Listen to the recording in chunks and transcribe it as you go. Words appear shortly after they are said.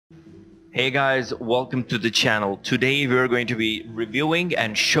Hey guys, welcome to the channel. Today we're going to be reviewing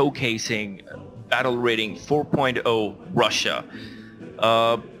and showcasing Battle Rating 4.0 Russia.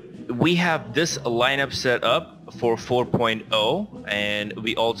 We have this lineup set up for 4.0 and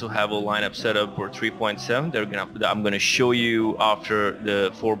we also have a lineup set up for 3.7. I'm going to show you after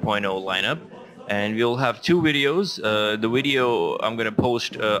the 4.0 lineup. And we'll have two videos. The video I'm going to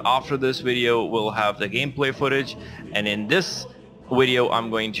post after this video will have the gameplay footage, and in this video I'm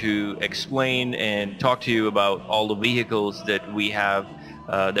going to explain and talk to you about all the vehicles that we have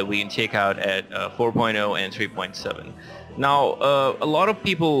that we can take out at 4.0 and 3.7. Now a lot of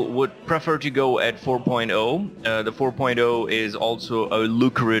people would prefer to go at 4.0. The 4.0 is also a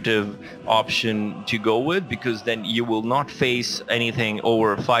lucrative option to go with because then you will not face anything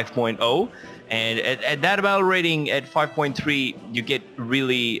over 5.0. And at that battle rating at 5.3, you get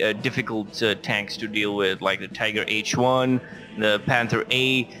really difficult tanks to deal with, like the Tiger H1, the Panther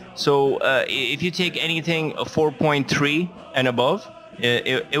A. So if you take anything 4.3 and above,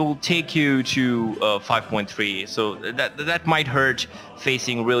 it will take you to 5.3. So that might hurt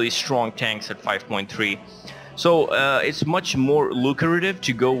facing really strong tanks at 5.3. So it's much more lucrative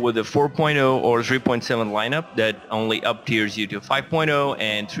to go with a 4.0 or 3.7 lineup that only up tiers you to 5.0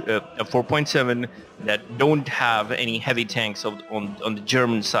 and 4.7 that don't have any heavy tanks on the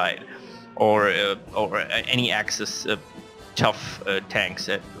German side or any Axis tough tanks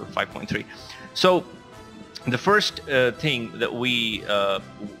at 5.3. So the first thing that we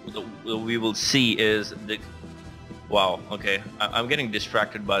will see is the wow, okay. I'm getting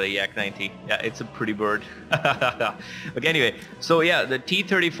distracted by the Yak 90. Yeah, it's a pretty bird. Okay, anyway, so yeah, the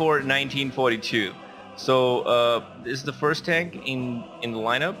T-34 1942. So this is the first tank in the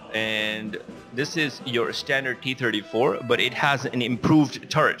lineup, and this is your standard T-34, but it has an improved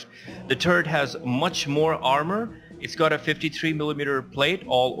turret. The turret has much more armor. It's got a 53mm plate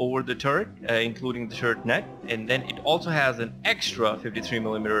all over the turret, including the turret neck, and then it also has an extra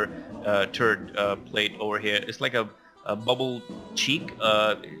 53mm turret plate over here. It's like a bubble cheek.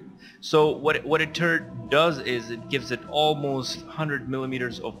 So what a turret does is it gives it almost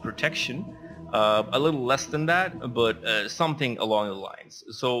 100mm of protection, a little less than that, but something along the lines.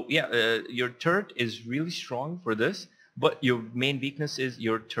 So yeah, your turret is really strong for this, but your main weakness is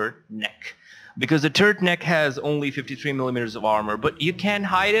your turret neck. Because the turret neck has only 53mm of armor, but you can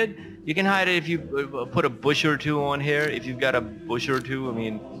hide it. You can hide it if you put a bush or two on here. If you've got a bush or two, I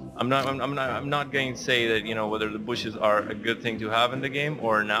mean, I'm not going to say that, you know, whether the bushes are a good thing to have in the game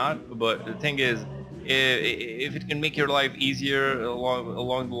or not. But the thing is, if it can make your life easier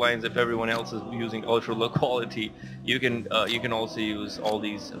along the lines if everyone else is using ultra low quality, you can also use all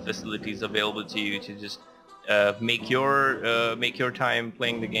these facilities available to you to just make your time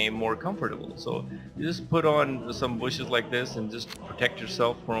playing the game more comfortable. So you just put on some bushes like this and just protect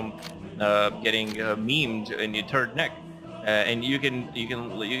yourself from getting memed in your turret neck. And you can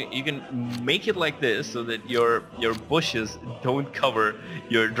make it like this so that your bushes don't cover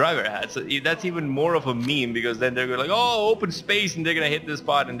your driver hat. So that's even more of a meme, because then they're like, oh, open space, and they're gonna hit this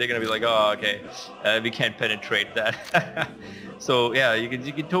spot and they're gonna be like, oh, okay, we can't penetrate that. So yeah, you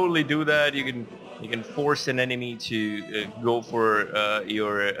can totally do that. You can force an enemy to go for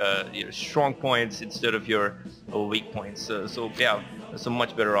your strong points instead of your weak points. So yeah, that's a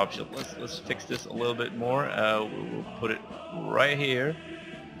much better option. Let's fix this a little bit more. We'll put it right here.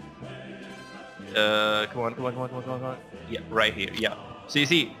 Come on. Yeah, right here. Yeah. So you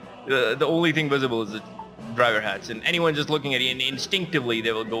see, the only thing visible is the driver hats, and anyone just looking at it, and instinctively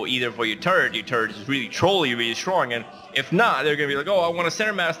they will go either for your turret is really trolly, really strong, and if not, they're gonna be like, oh, I want to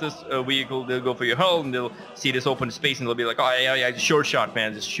center mass this vehicle. They'll go for your hull, and they'll see this open space, and they'll be like, oh yeah, short shot,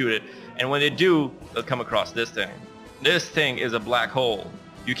 man, just shoot it. And when they do, they'll come across this thing. This thing is a black hole.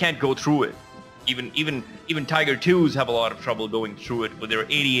 You can't go through it. Even Tiger 2s have a lot of trouble going through it with their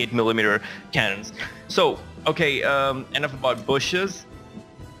 88mm cannons. So okay, enough about bushes.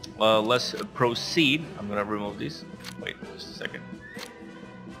 Let's proceed. I'm gonna remove these. Wait just a second.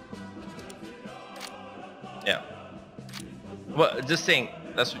 Yeah. Well, just saying,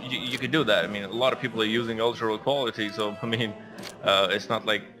 that's you could do that. I mean, a lot of people are using ultra low quality, so I mean, it's not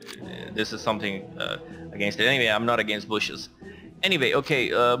like this is something against it. Anyway, I'm not against bushes. Anyway,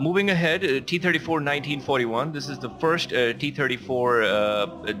 okay, moving ahead, T-34 1941. This is the first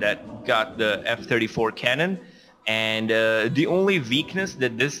T-34 that got the F-34 cannon. And the only weakness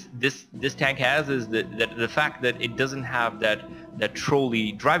that this tank has is the fact that it doesn't have that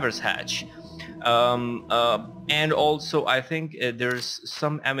trolley driver's hatch. And also I think there's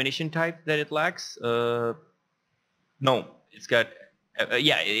some ammunition type that it lacks. No, it's got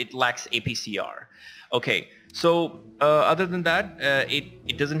yeah, it lacks APCR. Okay, So other than that,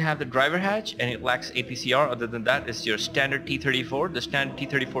 it doesn't have the driver hatch and it lacks APCR. Other than that, it's your standard T-34. The standard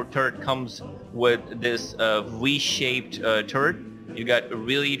T-34 turret comes with this V-shaped turret. You got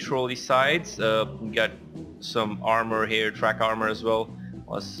really trolley sides. You got some armor here, track armor as well.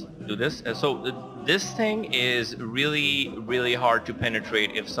 Let's do this. This thing is really hard to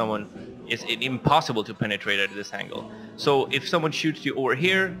penetrate if someone. It's impossible to penetrate at this angle. So if someone shoots you over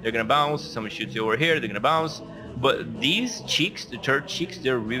here, they're gonna bounce. If someone shoots you over here, they're gonna bounce. But these cheeks, the turret cheeks,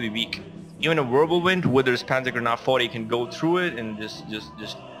 they're really weak. Even a whirlwind with their Panzergranat 40 can go through it and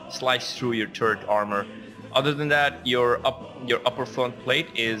just slice through your turret armor. Other than that, your upper front plate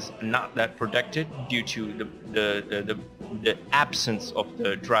is not that protected due to the absence of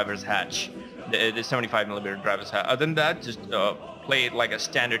the driver's hatch, the 75mm driver's hatch. Other than that, just play it like a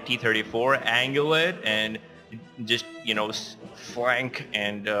standard T-34, angle it, and just flank,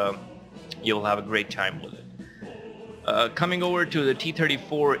 and you'll have a great time with it. Coming over to the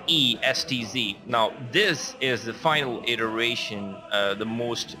T-34E STZ. Now this is the final iteration, the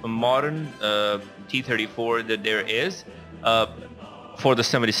most modern T-34 that there is for the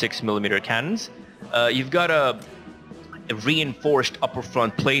 76mm cannons. You've got a reinforced upper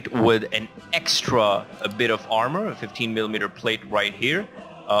front plate with an extra bit of armor, a 15mm plate right here,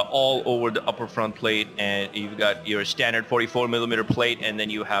 all over the upper front plate, and you've got your standard 44mm plate, and then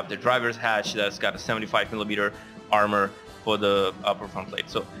you have the driver's hatch that's got a 75mm armor for the upper front plate.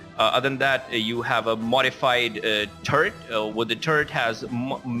 So other than that, you have a modified turret. Where the turret has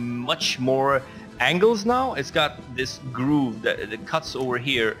much more angles now. It's got this groove that cuts over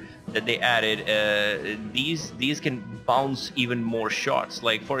here that they added. These can bounce even more shots.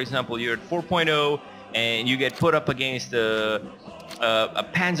 Like for example, you're at 4.0 and you get put up against a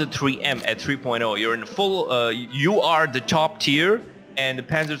Panzer IIIM at 3.0. You're in full. You are the top tier, and the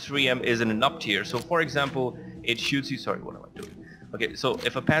Panzer IIIM is in an up tier. So for example, it shoots you. Sorry, what am I doing? Okay, so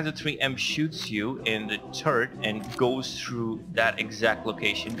if a Panzer IIIM shoots you in the turret and goes through that exact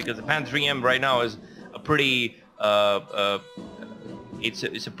location, because the Panzer IIIM right now is a pretty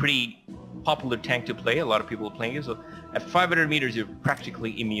it's a pretty popular tank to play. A lot of people are playing it. So at 500 meters, you're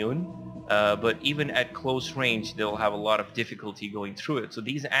practically immune. But even at close range, they'll have a lot of difficulty going through it. So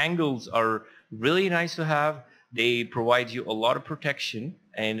these angles are really nice to have. They provide you a lot of protection,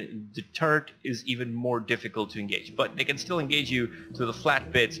 and the turret is even more difficult to engage. But they can still engage you to the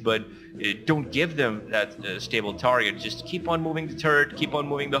flat bits, but don't give them that stable target. Just keep on moving the turret, keep on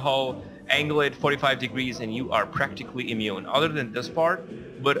moving the hull, angle it 45 degrees, and you are practically immune. Other than this part,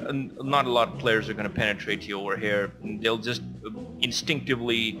 but not a lot of players are going to penetrate you over here. They'll just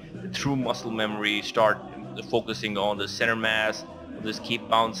instinctively, through muscle memory, start focusing on the center mass. They'll just keep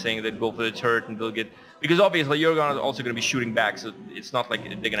bouncing, they'll go for the turret, and they'll get... Because obviously you're also going to be shooting back, so it's not like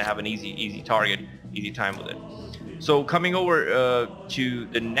they're going to have an easy target, easy time with it. So coming over to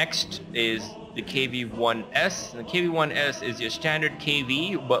the next is the KV-1S. And the KV-1S is your standard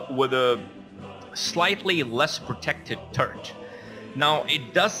KV, but with a slightly less protected turret. Now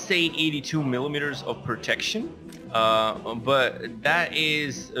it does say 82mm of protection, but that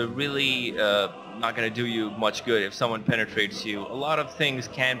is really not going to do you much good if someone penetrates you. A lot of things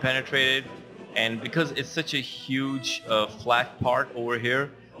can penetrate it, and because it's such a huge flat part over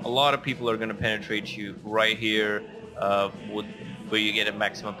here, a lot of people are going to penetrate you right here, where you get a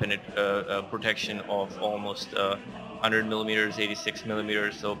maximum protection of almost 100mm,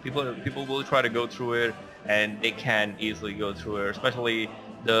 86mm. So people will try to go through it, and they can easily go through it. Especially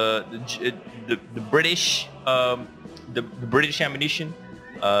the British British ammunition,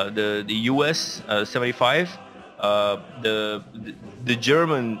 the US 75. The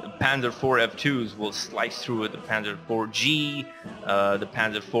German Panzer IV F2s will slice through it. The Panzer IV-G, the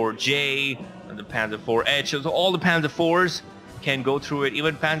Panzer IV-J, the Panzer IV-H. So all the Panzer IVs can go through it.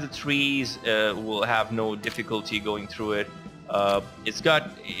 Even Panzer IIIs will have no difficulty going through it. It's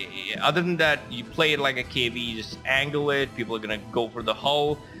got, other than that, you play it like a KV, you just angle it. People are gonna go for the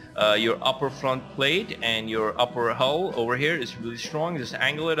hull. Your upper front plate and your upper hull over here is really strong. Just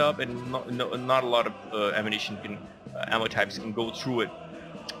angle it up, and not a lot of ammunition ammo types can go through it.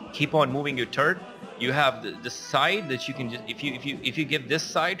 Keep on moving your turret. You have the side that you can just, if you give this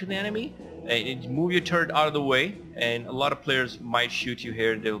side to the enemy, and move your turret out of the way, and a lot of players might shoot you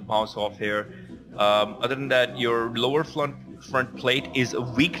here and they'll bounce off here. Other than that, your lower front plate is a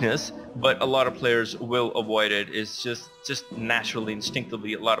weakness, but a lot of players will avoid it. It's just naturally,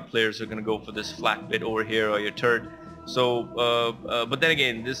 instinctively, a lot of players are going to go for this flat bit over here or your turret. So, but then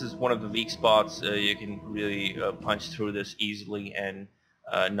again, this is one of the weak spots. You can really punch through this easily and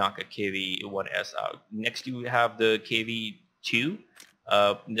knock a KV-1S out. Next, you have the KV-2.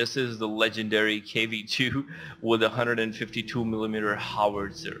 This is the legendary KV2 with a 152 millimeter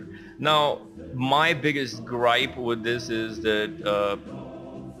howitzer. Now, my biggest gripe with this is that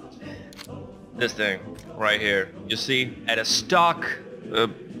this thing right here. You see, at a stock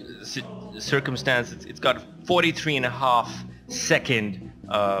circumstance, it's got 43.5-second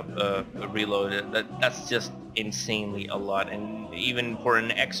reload. That's just insanely a lot, and even for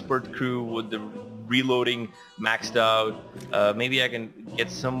an expert crew with the reloading maxed out, maybe I can get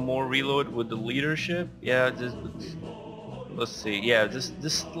some more reload with the leadership. Yeah, just let's see. Yeah, this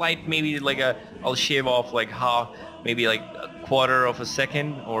slight, maybe like I'll shave off like half, maybe like a quarter of a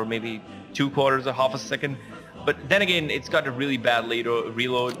second, or maybe 2/4 of half a second. But then again, it's got a really bad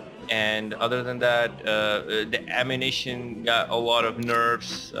reload, and other than that, the ammunition got a lot of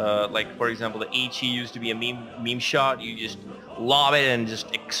nerfs. Like for example, the HE used to be a meme shot. You just lob it and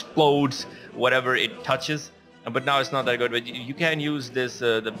just explodes whatever it touches. But now it's not that good. But you can use this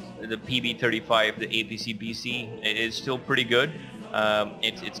the PB35, the APC BC. It's still pretty good.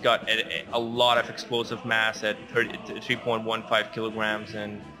 It's got a lot of explosive mass at 3.15 kilograms,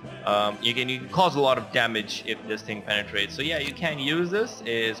 and you can cause a lot of damage if this thing penetrates. So yeah, you can use this.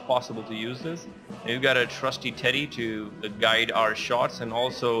 It's possible to use this. And we've got a trusty Teddy to guide our shots, and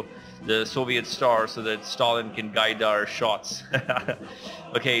also the Soviet Star so that Stalin can guide our shots.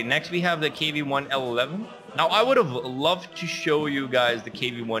 Okay, next we have the KV-1 L11. Now I would have loved to show you guys the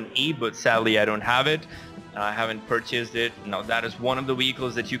KV-1E, but sadly I don't have it. I haven't purchased it. Now that is one of the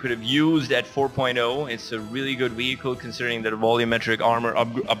vehicles that you could have used at 4.0. It's a really good vehicle considering that volumetric armor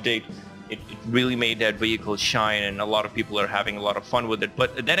update. It really made that vehicle shine, and a lot of people are having a lot of fun with it.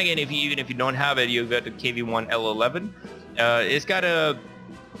 But then again, even if you don't have it, you've got the KV-1 L11. It's got a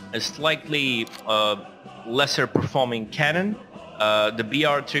slightly lesser performing cannon, the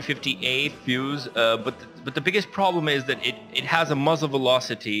BR-350A fuse, but the biggest problem is that it has a muzzle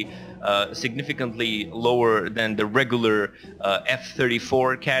velocity significantly lower than the regular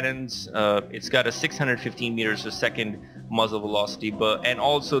F-34 cannons. It's got a 615 meters per second muzzle velocity, and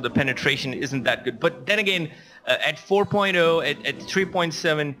also the penetration isn't that good. But then again, at 4.0, at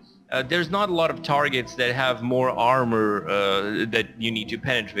 3.7, there's not a lot of targets that have more armor that you need to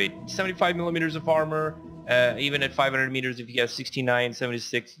penetrate. 75 millimeters of armor, even at 500 meters, if you have 69,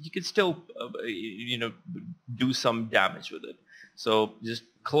 76, you can still, do some damage with it. So just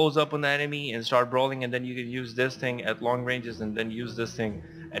close up on the enemy and start brawling, and then you can use this thing at long ranges, and then use this thing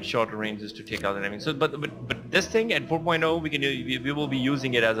at shorter ranges to take out the enemy. So, but this thing at 4.0, we will be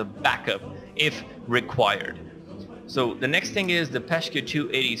using it as a backup if required. So the next thing is the Peshka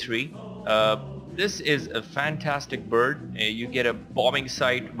 283. This is a fantastic bird. You get a bombing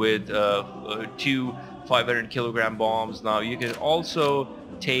sight with two 500 kilogram bombs. Now you can also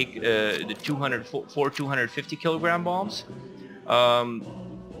take the 250 kilogram bombs.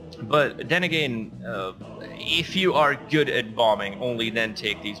 But then again, if you are good at bombing, only then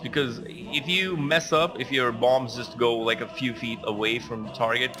take these, because if you mess up, if your bombs just go like a few feet away from the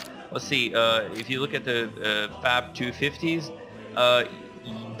target, let's see, if you look at the FAB 250s,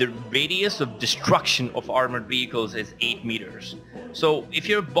 the radius of destruction of armored vehicles is 8 meters. So if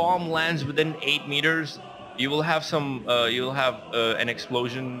your bomb lands within 8 meters, you will have an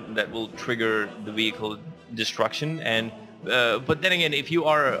explosion that will trigger the vehicle destruction. And but then again, if you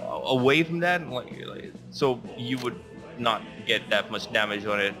are away from that, so you would not get that much damage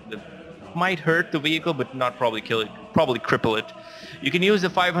on it. It might hurt the vehicle, but not probably kill it, probably cripple it. You can use the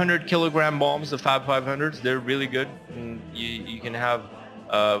 500 kilogram bombs, the FAB 500s. They're really good. And you can have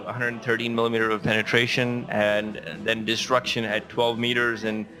 113 millimeter of penetration, and then destruction at 12 meters,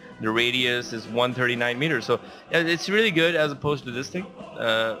 and the radius is 139 meters. So it's really good as opposed to this thing.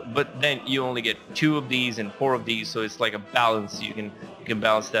 But then you only get 2 of these and 4 of these, so it's like a balance. You can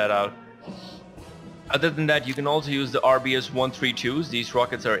balance that out. Other than that, you can also use the RBS 132s. These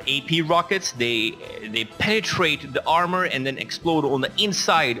rockets are AP rockets. They penetrate the armor and then explode on the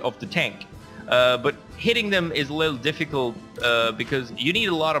inside of the tank. But hitting them is a little difficult because you need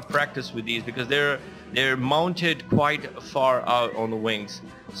a lot of practice with these, because they're mounted quite far out on the wings.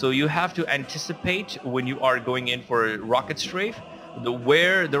 So you have to anticipate when you are going in for a rocket strafe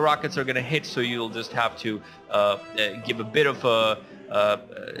where the rockets are going to hit. So you'll just have to give a bit of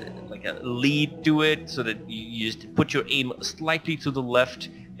like a lead to it, so that you just put your aim slightly to the left,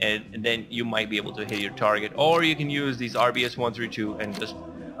 and then you might be able to hit your target. Or you can use these RBS 132 and just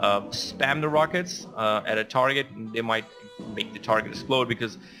spam the rockets at a target, and they might make the target explode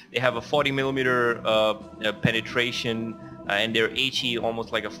because they have a 40 millimeter penetration, and their HE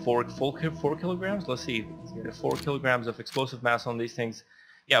almost like a 4 kilograms. Let's see, 4 kilograms of explosive mass on these things.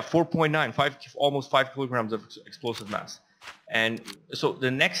 Yeah, 4.9, almost 5 kilograms of explosive mass. And so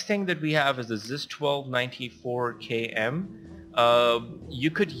the next thing that we have is the ZIS 1294 km.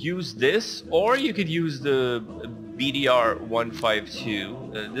 You could use this, or you could use the BDR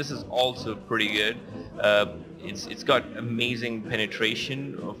 152. This is also pretty good. It's got amazing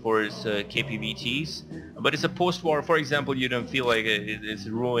penetration for its KPVTs, but it's a post-war. For example, you don't feel like it's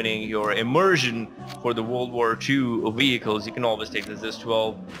ruining your immersion for the World War II vehicles. You can always take the ZIS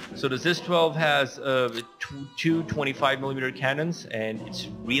 12. So the ZIS 12 has two 25mm cannons, and it's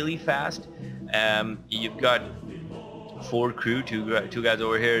really fast. You've got 4 crew, two guys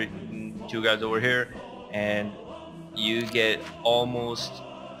over here, 2 guys over here, and you get almost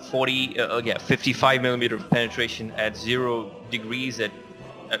 55mm of penetration at 0 degrees at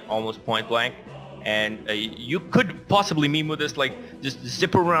almost point blank. And you could possibly meme with this, like just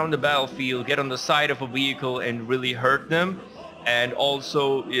zip around the battlefield, get on the side of a vehicle and really hurt them. And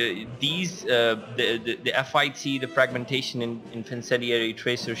also these the FIT, the fragmentation and incendiary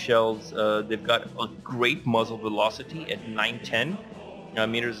tracer shells, they've got a great muzzle velocity at 910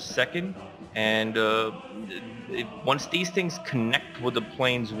 meters a second. And once these things connect with the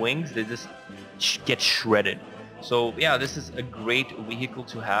plane's wings, they just get shredded. So yeah, this is a great vehicle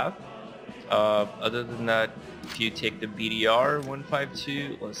to have. Other than that, if you take the BDR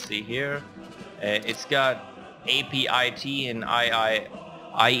 152, let's see here, it's got APIT and IAI,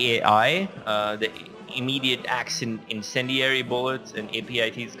 the immediate action incendiary bullets, and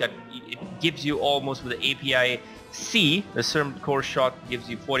APIT. It gives you almost with the API-C, the certain core shot gives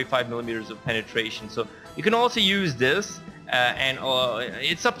you 45mm of penetration. So you can also use this, and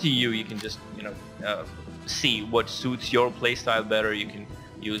it's up to you. You can just see what suits your playstyle better. You can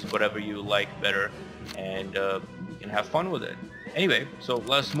use whatever you like better, and you can have fun with it. Anyway, so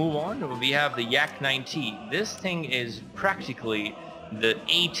let's move on. We have the Yak-9T. This thing is practically the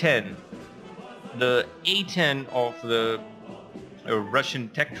A-10. The A-10 of the Russian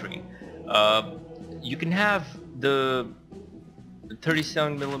tech tree. You can have the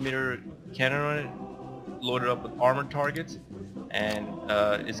 37mm cannon on it, loaded up with armored targets, and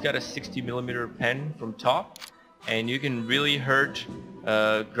it's got a 60mm pen from top, and you can really hurt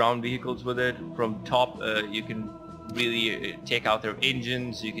ground vehicles with it. From top, you can really take out their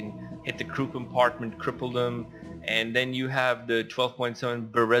engines, you can hit the crew compartment, cripple them. And then you have the 12.7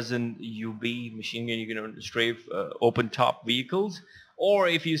 Berezin UB machine gun. You can strafe open top vehicles. Or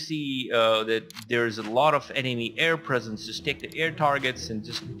if you see that there's a lot of enemy air presence, just take the air targets and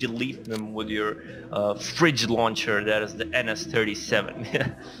just delete them with your fridge launcher. That is the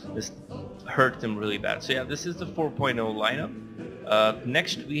NS-37. Just hurt them really bad. So yeah, this is the 4.0 lineup.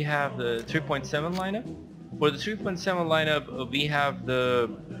 Next we have the 3.7 lineup. For the 3.7 lineup, we have the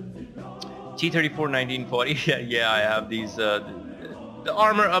T-34 1940. Yeah, I have these. The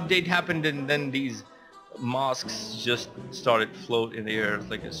armor update happened, and then these masks just started float in the air. It's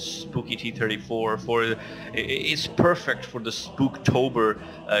like a spooky T-34. It's perfect for the Spooktober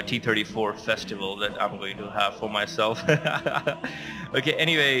T-34 festival that I'm going to have for myself. Okay.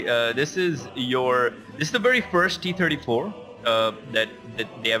 Anyway, this is the very first T-34 that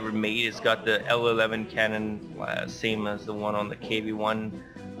they ever made. It's got the L11 cannon, same as the one on the KV-1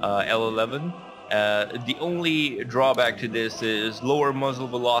 L11. The only drawback to this is lower muzzle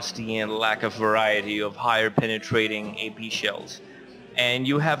velocity and lack of variety of higher penetrating AP shells. And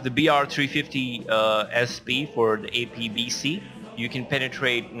you have the BR350 SP for the APBC. You can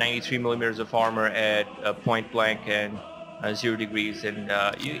penetrate 93mm of armor at point blank and 0 degrees, and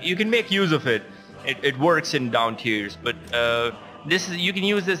you can make use of it. It works in down tiers, but you can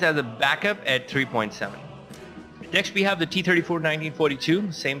use this as a backup at 3.7. Next we have the T-34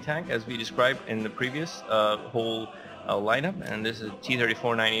 1942, same tank as we described in the previous whole lineup, and this is T-34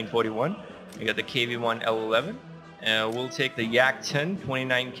 1941. We got the KV-1 L11. We'll take the Yak-10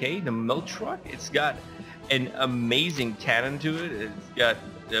 29K, the milk truck. It's got an amazing cannon to it. It's got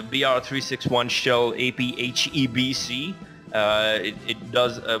the BR361 shell APHEBC. It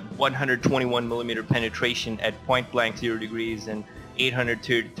does a 121mm penetration at point blank 0 degrees and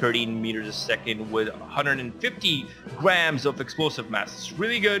 813 meters a second with 150 grams of explosive mass. It's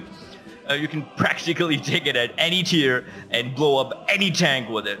really good. You can practically take it at any tier and blow up any tank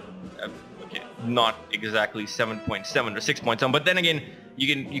with it. Okay, not exactly 7.7 or 6.7, but then again,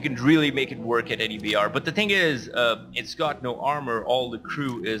 you can really make it work at any BR. But the thing is, it's got no armor. All the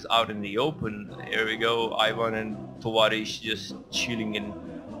crew is out in the open. Here we go, Ivan and Tovarish just chilling and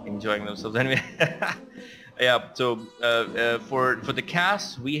enjoying themselves. Anyway. Yeah, so for the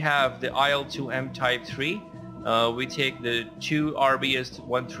CAS, we have the IL-2M Type 3. We take the 2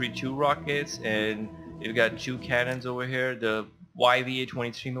 RBS-132 rockets, and we've got 2 cannons over here, the YVA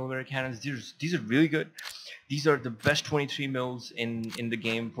 23mm cannons. These are really good. these are the best 23 mils in the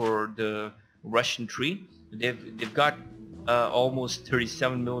game for the Russian tree. They've got almost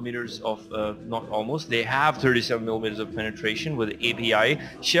 37 millimeters of not almost, they have 37 millimeters of penetration with the API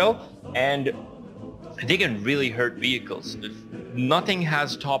shell, and they can really hurt vehicles. Nothing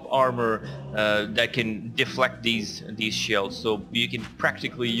has top armor that can deflect these shells, so you can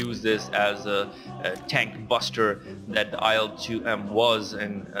practically use this as a tank buster that the IL-2M was,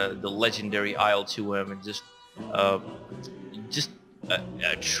 and the legendary IL-2M, and just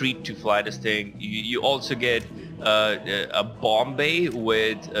a treat to fly this thing. You also get a bomb bay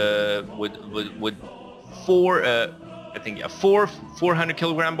with four I think, yeah, four 400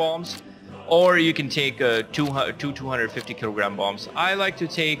 kilogram bombs, or you can take two 250 kilogram bombs. I like to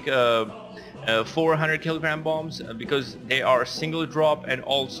take 400 kilogram bombs because they are single drop, and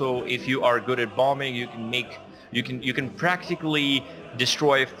also if you are good at bombing, you can practically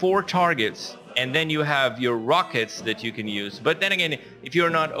destroy 4 targets, and then you have your rockets that you can use. But then again, if you're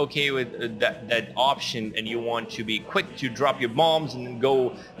not okay with that option and you want to be quick to drop your bombs and then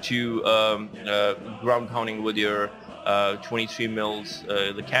go to ground pounding with your 23 mils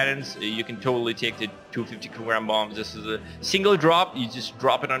the cannons, you can totally take the 250 kilogram bombs. This is a single drop. You just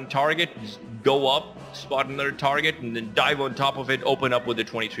drop it on target, just go up, spot another target, and then dive on top of it, open up with the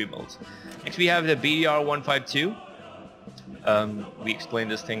 23 mils. Next we have the BDR 152. We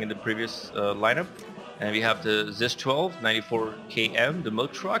explained this thing in the previous lineup. And we have the ZIS-12 94 km, the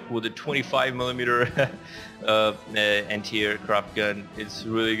milk truck with a 25 millimeter anti-aircraft gun. It's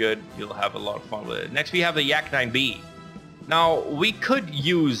really good. You'll have a lot of fun with it. Next we have the Yak-9B. Now we could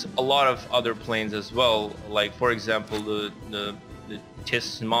use a lot of other planes as well, like for example the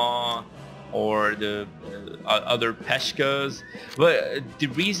Tisma or the other Peshkas, but the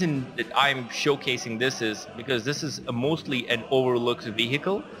reason that I'm showcasing this is because this is mostly an overlooked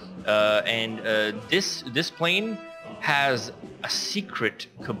vehicle, and this plane has a secret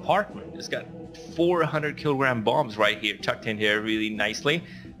compartment. It's got 400 kilogram bombs right here, tucked in here really nicely,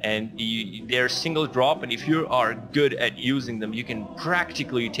 and they're single drop, and if you are good at using them, you can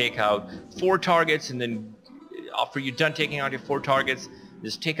practically take out 4 targets, and then after you're done taking out your 4 targets,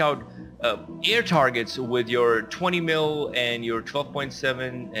 just take out air targets with your 20 mil and your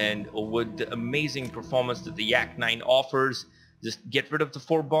 12.7, and with the amazing performance that the Yak-9 offers, just get rid of the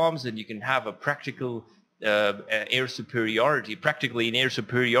 4 bombs and you can have a practical air superiority, practically an air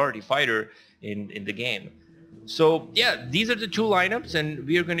superiority fighter in the game. So yeah, these are the 2 lineups, and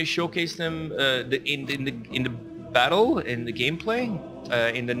we are going to showcase them in the battle, in the gameplay,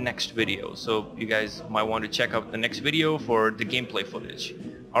 in the next video. So you guys might want to check out the next video for the gameplay footage.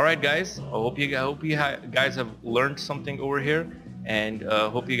 Alright guys, I hope you guys have learned something over here, and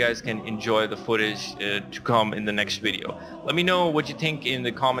hope you guys can enjoy the footage to come in the next video. Let me know what you think in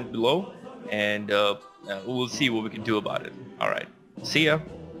the comment below, and we'll see what we can do about it. Alright, see ya.